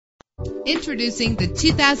Introducing the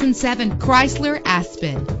 2007 Chrysler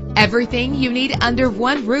Aspen. Everything you need under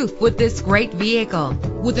one roof with this great vehicle.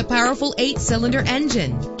 With a powerful 8-cylinder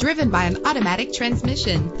engine driven by an automatic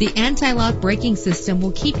transmission, the anti-lock braking system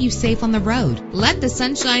will keep you safe on the road. Let the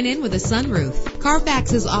sunshine in with a sunroof.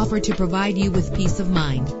 Carfax is offered to provide you with peace of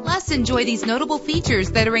mind. Plus, enjoy these notable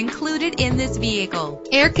features that are included in this vehicle: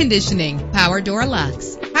 air conditioning, power door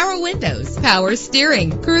locks, power windows, power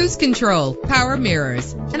steering, cruise control, power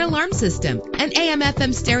mirrors, an alarm system, an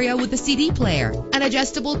AM/FM stereo with a CD player, an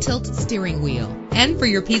adjustable tilt steering wheel. And for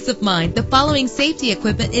your peace of mind, the following safety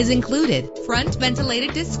equipment is included: front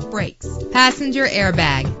ventilated disc brakes, passenger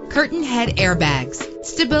airbag, curtain head airbags,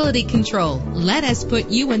 stability control. Let us put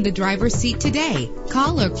you in the driver's seat today.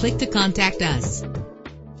 Call or click to contact us.